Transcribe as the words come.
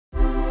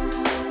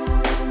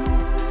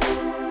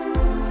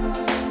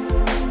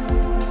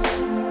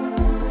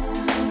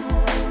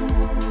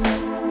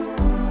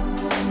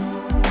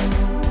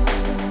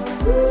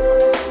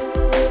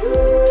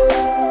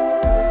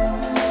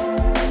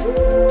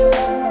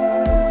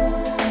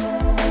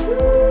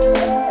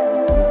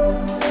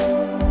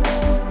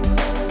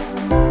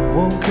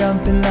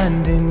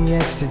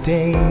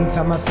day,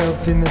 found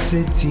myself in the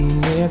city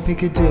near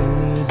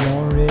Piccadilly.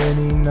 Don't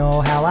really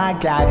know how I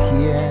got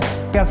here.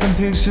 Got some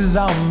pictures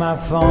on my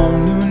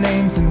phone, new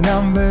names and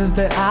numbers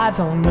that I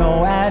don't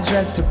know.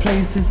 Address to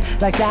places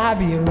like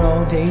Abbey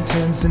Road. Day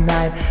turns to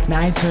night,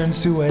 night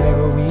turns to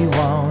whatever we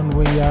want.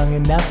 We're young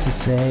enough to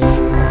say,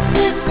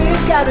 this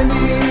has gotta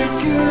be a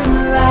good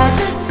life.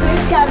 This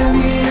has gotta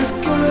be a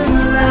good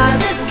life.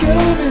 This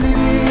could really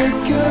be a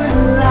good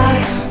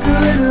life,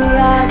 good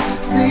life.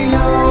 See,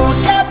 you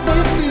got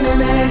this feeling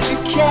that you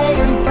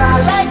can't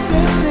fight, like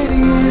the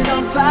city is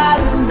on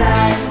fire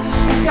tonight.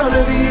 It's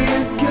gonna be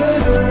a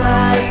good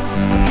life,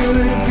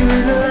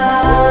 good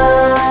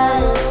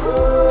life.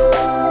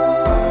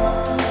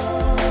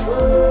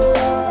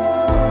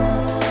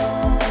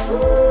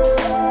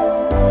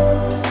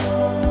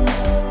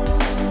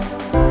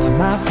 To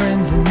my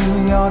friends in New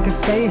York, I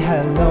say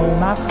hello.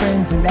 My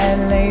friends in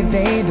LA,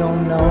 they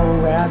don't know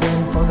where I've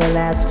been for the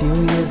last few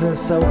years or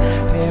so.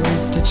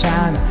 Paris to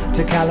China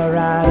to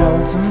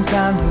Colorado.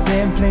 Sometimes there's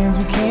airplanes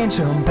we can't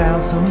jump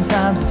out.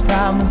 Sometimes there's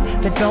problems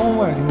that don't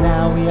work. And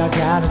now we all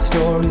got our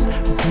stories,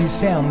 but please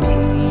tell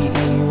me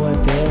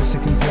what there's to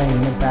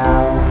complain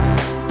about.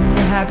 When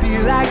you're happy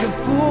like a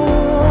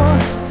fool,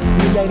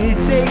 you let it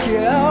take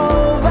you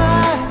over.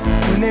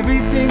 When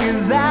everything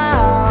is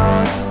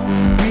out,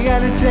 we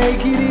gotta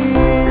take it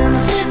in.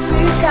 This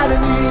has gotta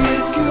be a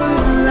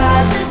good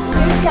life. This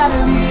has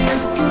gotta be a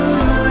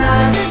good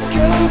life. This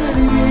could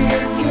really be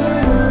a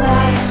good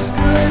life,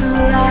 good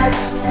life.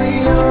 See,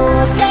 you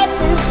got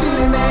this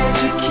feeling that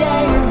you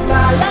can't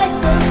fight, like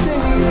the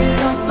city is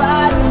on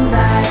fire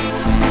tonight.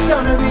 It's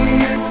gonna be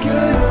a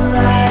good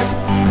life,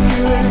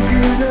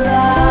 good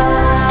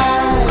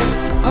life.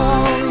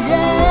 Oh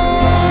yeah.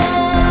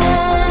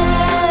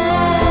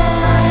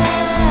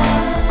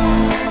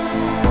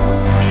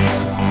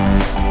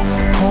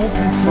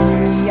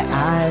 Hopelessly,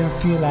 I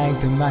feel like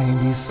there might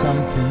be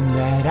something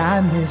that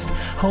I missed.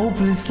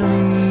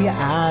 Hopelessly,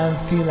 I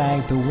feel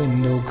like the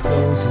window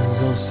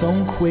closes oh so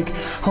quick.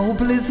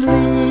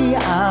 Hopelessly,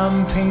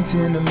 I'm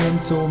painting a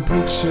mental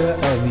picture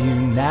of you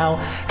now.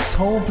 'Cause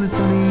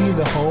hopelessly,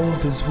 the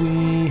hope is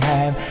we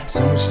have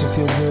so much to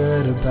feel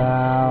good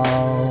about.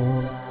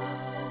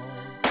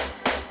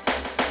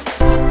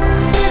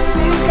 This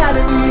has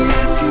gotta be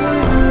a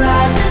good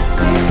life. This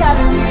has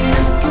gotta be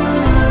a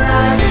good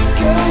life. It's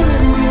gonna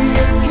be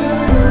a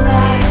good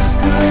life,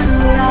 good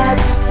life.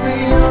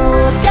 See, you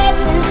got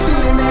this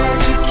feeling that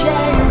you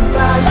can't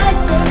buy, like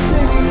the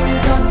city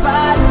is on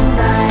fire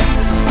tonight.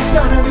 It's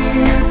gonna be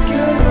a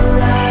good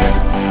life,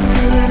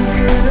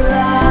 good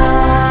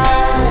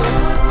life.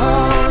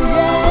 Oh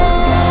yeah,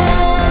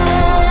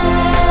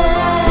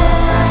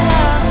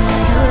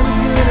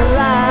 good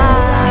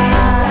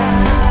life.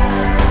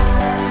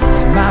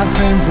 To my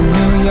friends in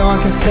New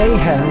York, I say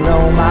hello.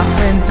 My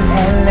friends in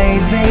LA,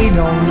 they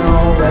don't know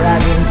where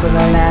I've been for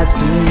the last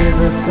few years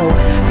or so.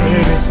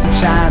 Paris to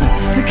China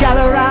to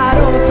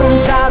Colorado.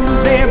 Sometimes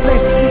it's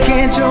airplanes we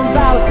can't jump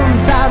out.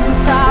 Sometimes it's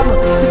power.